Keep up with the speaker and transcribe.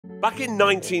Back in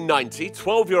 1990,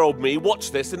 12-year-old me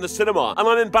watched this in the cinema, and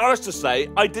I'm embarrassed to say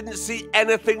I didn't see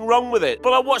anything wrong with it.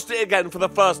 But I watched it again for the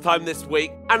first time this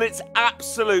week, and it's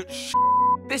absolute sh**.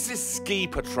 This is Ski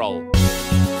Patrol.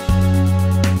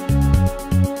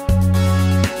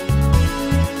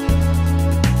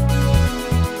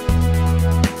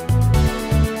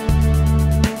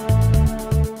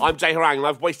 I'm Harangue, and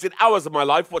I've wasted hours of my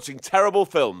life watching terrible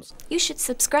films. You should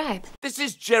subscribe. This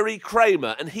is Jerry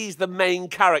Kramer, and he's the main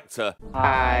character.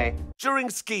 Hi.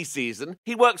 During ski season,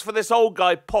 he works for this old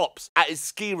guy Pops at his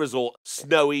ski resort,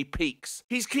 Snowy Peaks.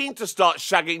 He's keen to start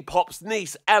shagging Pop's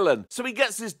niece, Ellen, so he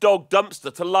gets his dog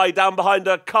Dumpster to lie down behind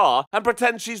her car and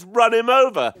pretend she's run him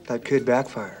over. That could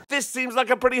backfire. This seems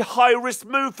like a pretty high-risk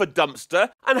move for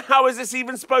Dumpster, and how is this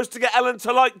even supposed to get Ellen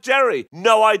to like Jerry?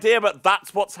 No idea, but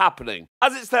that's what's happening.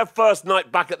 As it's their first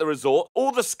night back at the resort,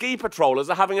 all the ski patrollers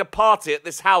are having a party at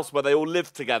this house where they all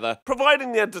live together.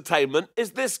 Providing the entertainment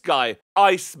is this guy,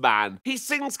 Iceman. He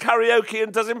sings karaoke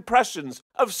and does impressions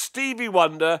of Stevie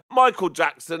Wonder, Michael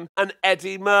Jackson, and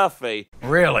Eddie Murphy.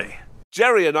 Really?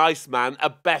 Jerry and Iceman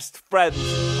are best friends.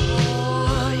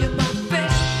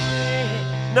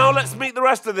 Now let's meet the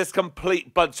rest of this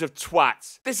complete bunch of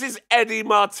twats. This is Eddie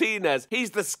Martinez.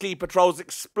 He's the Ski Patrol's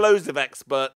explosive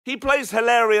expert. He plays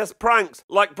hilarious pranks,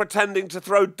 like pretending to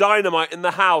throw dynamite in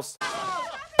the house.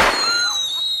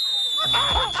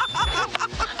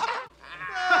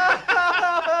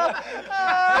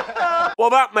 Well,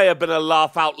 that may have been a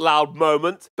laugh-out-loud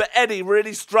moment, but Eddie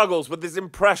really struggles with his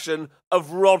impression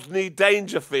of Rodney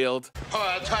Dangerfield. Oh,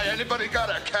 I'll tell you, anybody got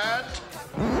a cat?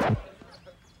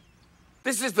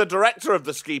 This is the director of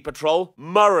the Ski Patrol,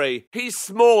 Murray. He's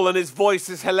small and his voice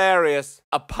is hilarious,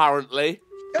 apparently.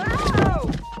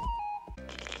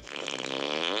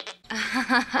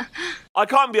 I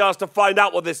can't be asked to find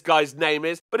out what this guy's name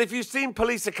is, but if you've seen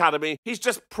Police Academy, he's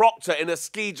just Proctor in a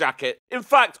ski jacket. In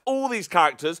fact, all these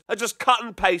characters are just cut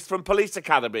and paste from Police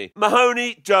Academy.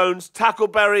 Mahoney, Jones,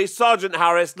 Tackleberry, Sergeant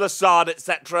Harris, Lassard,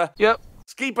 etc. Yep.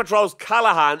 Ski Patrol's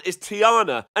Callahan is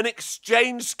Tiana, an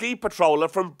exchange ski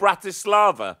patroller from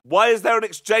Bratislava. Why is there an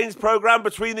exchange program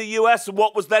between the US and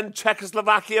what was then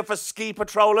Czechoslovakia for ski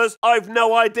patrollers? I've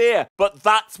no idea, but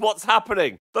that's what's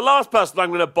happening. The last person I'm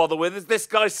going to bother with is this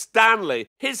guy Stanley.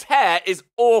 His hair is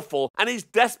awful, and he's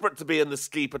desperate to be in the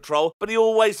Ski Patrol, but he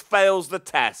always fails the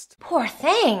test. Poor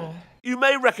thing. You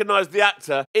may recognise the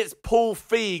actor. It's Paul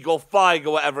Feig or Feig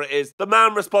or whatever it is, the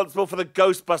man responsible for the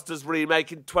Ghostbusters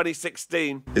remake in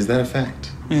 2016. Is that a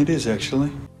fact? It is, actually.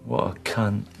 What a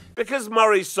cunt. Because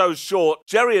Murray's so short,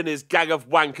 Jerry and his gang of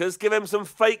wankers give him some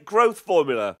fake growth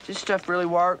formula. Does this stuff really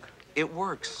work? It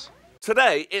works.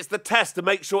 Today, it's the test to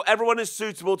make sure everyone is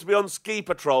suitable to be on Ski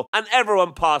Patrol, and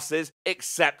everyone passes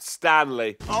except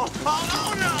Stanley. Oh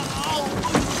no!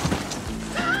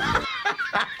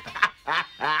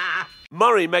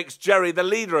 Murray makes Jerry the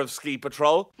leader of Ski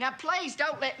Patrol. Now, please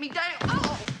don't let me down.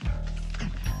 Oh.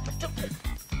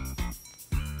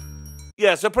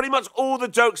 Yeah, so pretty much all the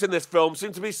jokes in this film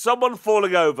seem to be someone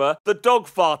falling over, the dog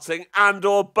farting, and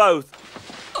or both.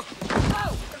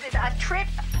 Oh, did I trip?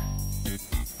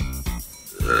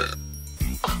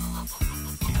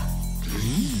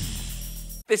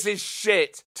 This is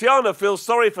shit. Tiana feels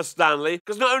sorry for Stanley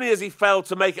because not only has he failed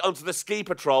to make it onto the Ski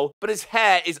Patrol, but his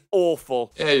hair is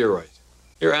awful. Yeah, you're right.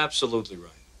 You're absolutely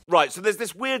right. Right, so there's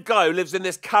this weird guy who lives in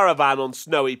this caravan on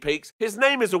Snowy Peaks. His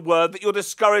name is a word that you're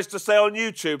discouraged to say on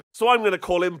YouTube, so I'm going to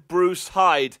call him Bruce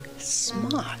Hyde.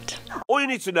 Smart. All you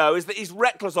need to know is that he's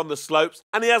reckless on the slopes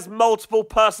and he has multiple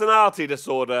personality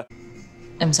disorder.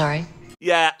 I'm sorry.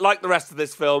 Yeah, like the rest of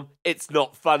this film, it's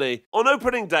not funny. On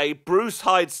opening day, Bruce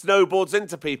Hyde snowboards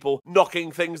into people,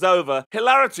 knocking things over.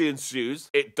 Hilarity ensues,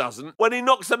 it doesn't, when he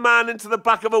knocks a man into the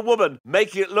back of a woman,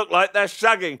 making it look like they're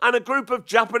shagging, and a group of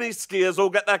Japanese skiers all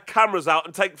get their cameras out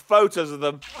and take photos of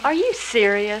them. Are you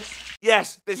serious?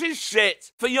 Yes, this is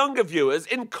shit. For younger viewers,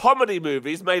 in comedy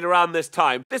movies made around this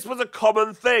time, this was a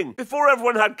common thing. Before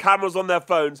everyone had cameras on their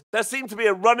phones, there seemed to be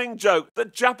a running joke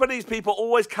that Japanese people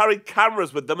always carried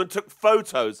cameras with them and took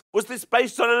photos. Was this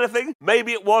based on anything?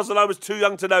 Maybe it was and I was too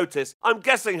young to notice. I'm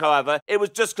guessing, however, it was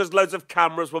just because loads of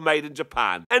cameras were made in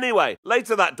Japan. Anyway,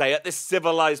 later that day at this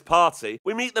civilized party,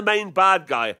 we meet the main bad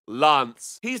guy,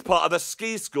 Lance. He's part of the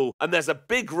ski school, and there's a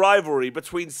big rivalry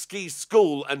between ski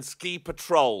school and Ski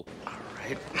Patrol. All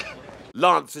right.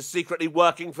 Lance is secretly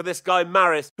working for this guy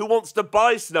Maris, who wants to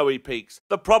buy Snowy Peaks.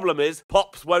 The problem is,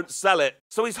 Pops won't sell it.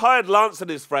 So he's hired Lance and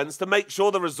his friends to make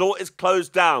sure the resort is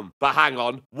closed down. But hang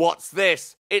on, what's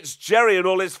this? It's Jerry and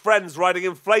all his friends riding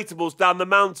inflatables down the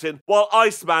mountain while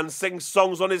Iceman sings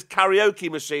songs on his karaoke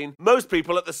machine. Most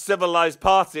people at the civilized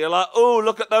party are like, oh,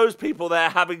 look at those people there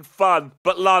having fun.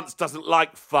 But Lance doesn't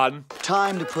like fun.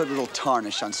 Time to put a little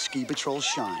tarnish on Ski Patrol's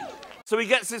shine. So he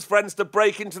gets his friends to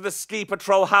break into the Ski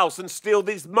Patrol house and steal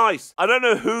these mice. I don't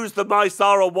know whose the mice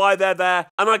are or why they're there,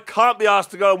 and I can't be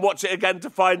asked to go and watch it again to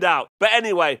find out. But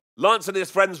anyway, Lance and his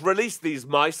friends release these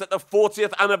mice at the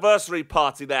 40th anniversary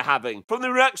party they're having. From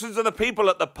the reactions of the people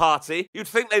at the party, you'd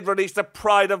think they'd released a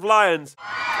Pride of Lions.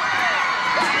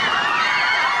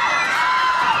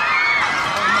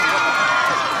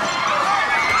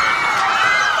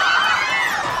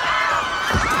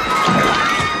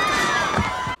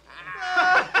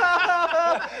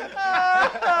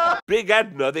 Big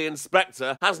Edna, the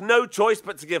inspector, has no choice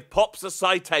but to give Pops a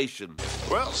citation.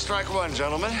 Well, strike one,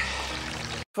 gentlemen.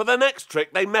 For the next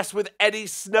trick, they mess with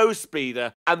Eddie's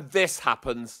snowspeeder, and this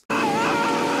happens.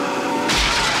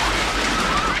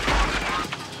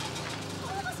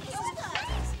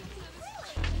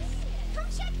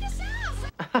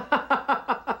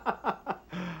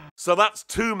 So that's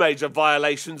 2 major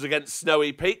violations against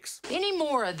Snowy Peaks. Any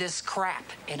more of this crap,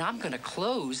 and I'm gonna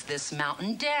close this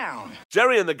mountain down.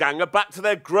 Jerry and the gang are back to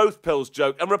their growth pills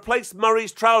joke and replace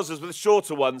Murray's trousers with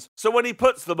shorter ones, so when he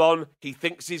puts them on, he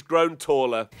thinks he's grown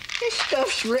taller. This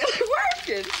stuff's really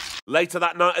working. Later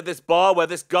that night at this bar where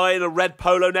this guy in a red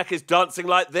polo neck is dancing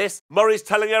like this, Murray's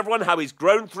telling everyone how he's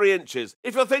grown 3 inches.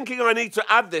 If you're thinking I need to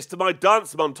add this to my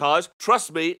dance montage,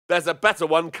 trust me, there's a better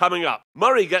one coming up.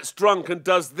 Murray gets drunk and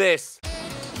does this.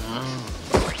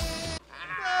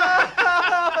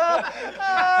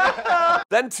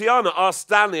 Then Tiana asks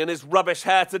Stanley and his rubbish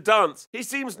hair to dance. He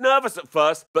seems nervous at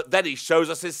first, but then he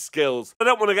shows us his skills. I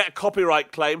don't want to get a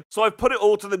copyright claim, so I've put it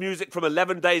all to the music from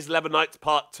 11 Days, 11 Nights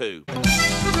Part 2.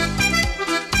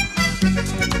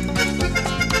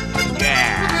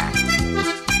 Yeah!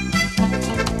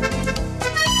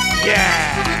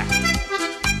 Yeah!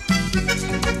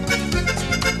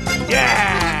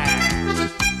 Yeah!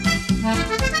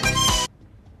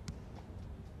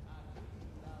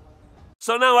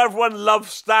 So now everyone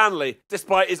loves Stanley,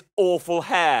 despite his awful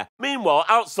hair. Meanwhile,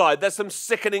 outside there's some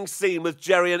sickening scene with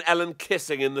Jerry and Ellen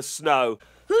kissing in the snow.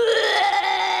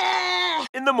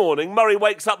 In the morning, Murray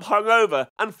wakes up hungover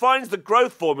and finds the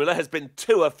growth formula has been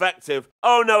too effective.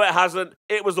 Oh no, it hasn't.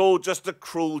 It was all just a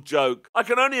cruel joke. I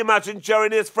can only imagine Jerry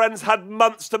and his friends had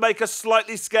months to make a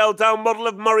slightly scaled down model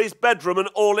of Murray's bedroom and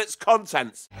all its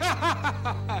contents.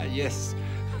 Yes.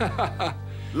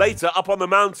 Later, up on the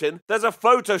mountain, there's a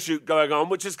photo shoot going on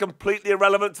which is completely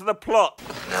irrelevant to the plot.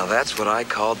 Now that's what I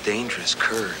call dangerous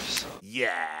curves.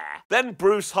 Yeah. Then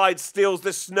Bruce Hyde steals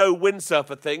this snow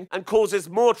windsurfer thing and causes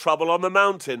more trouble on the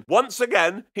mountain. Once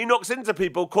again, he knocks into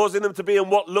people, causing them to be in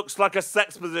what looks like a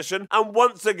sex position, and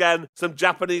once again, some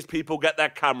Japanese people get their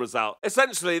cameras out.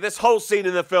 Essentially, this whole scene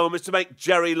in the film is to make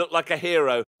Jerry look like a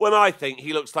hero, when I think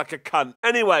he looks like a cunt.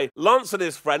 Anyway, Lance and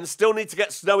his friends still need to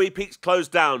get Snowy Peaks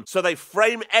closed down, so they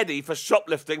frame Eddie for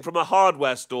shoplifting from a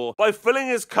hardware store by filling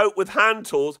his coat with hand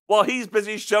tools while he's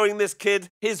busy showing this kid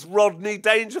his Rodney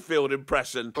Dangerfield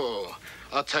impression. Oh,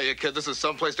 I'll tell you, kid, this is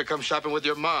someplace to come shopping with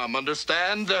your mom,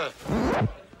 understand?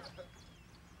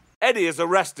 Eddie is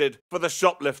arrested for the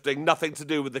shoplifting, nothing to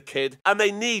do with the kid, and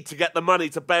they need to get the money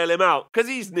to bail him out, because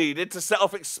he's needed to set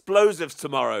off explosives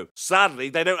tomorrow. Sadly,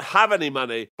 they don't have any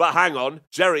money, but hang on,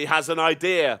 Jerry has an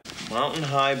idea. Mountain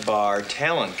High Bar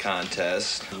Talent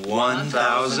Contest,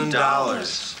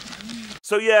 $1,000.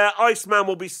 So yeah, Iceman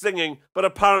will be singing, but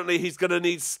apparently he's going to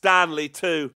need Stanley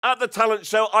too. At the talent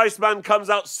show, Iceman comes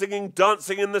out singing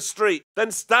Dancing in the Street.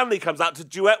 Then Stanley comes out to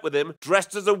duet with him,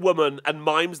 dressed as a woman, and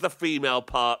mimes the female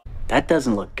part. That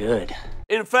doesn't look good.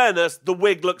 In fairness, the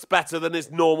wig looks better than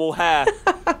his normal hair.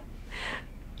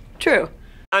 True.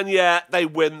 And yeah, they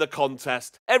win the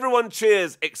contest. Everyone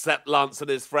cheers except Lance and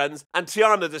his friends, and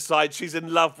Tiana decides she's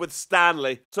in love with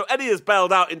Stanley. So Eddie has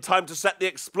bailed out in time to set the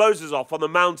explosives off on the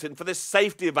mountain for this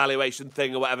safety evaluation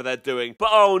thing or whatever they're doing. But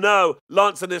oh no,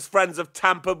 Lance and his friends have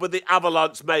tampered with the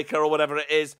avalanche maker or whatever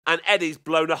it is, and Eddie's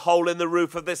blown a hole in the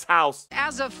roof of this house.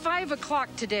 As of 5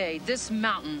 o'clock today, this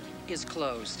mountain is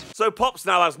closed. So Pops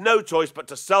now has no choice but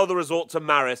to sell the resort to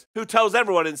Maris, who tells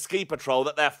everyone in Ski Patrol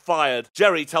that they're fired.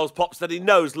 Jerry tells Pops that he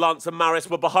knows Lance and Maris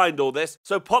were behind all this,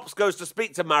 so Pops goes to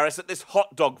speak to Maris at this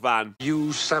hot dog van.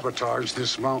 You sabotaged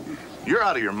this mountain. You're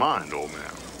out of your mind, old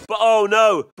man. But oh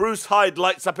no, Bruce Hyde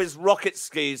lights up his rocket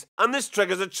skis, and this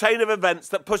triggers a chain of events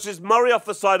that pushes Murray off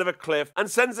the side of a cliff and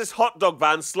sends this hot dog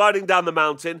van sliding down the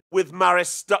mountain with Maris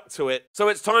stuck to it. So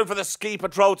it's time for the ski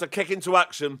patrol to kick into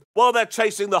action. While they're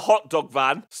chasing the hot dog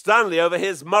van, Stanley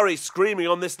overhears Murray screaming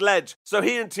on this ledge, so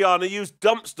he and Tiana use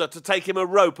Dumpster to take him a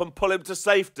rope and pull him to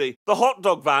safety. The hot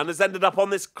dog van has ended up on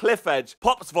this cliff edge.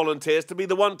 Pops volunteers to be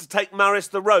the one to take Maris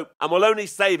the rope and will only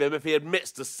save him if he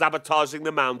admits to sabotaging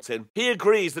the mountain. He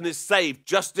agrees and is saved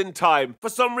just in time. For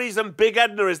some reason, Big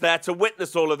Edna is there to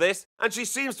witness all of this, and she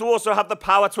seems to also have the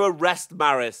power to arrest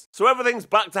Maris. So everything's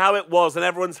back to how it was and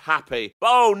everyone's happy. But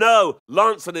oh no,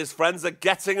 Lance and his friends are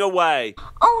getting away.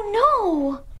 Oh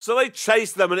no! So they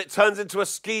chase them and it turns into a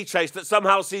ski chase that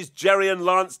somehow sees Jerry and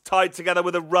Lance tied together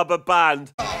with a rubber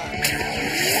band.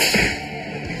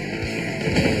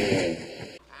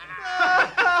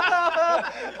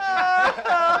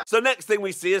 So next thing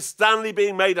we see is Stanley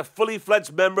being made a fully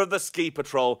fledged member of the ski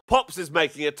patrol. Pops is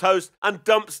making a toast and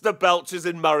Dumpster belches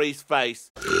in Murray's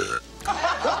face.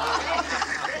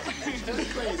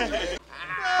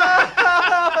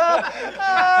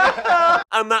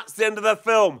 And that's the end of the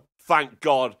film. Thank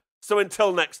God. So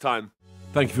until next time.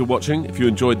 Thank you for watching. If you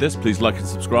enjoyed this, please like and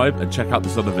subscribe and check out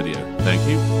this other video. Thank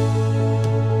you.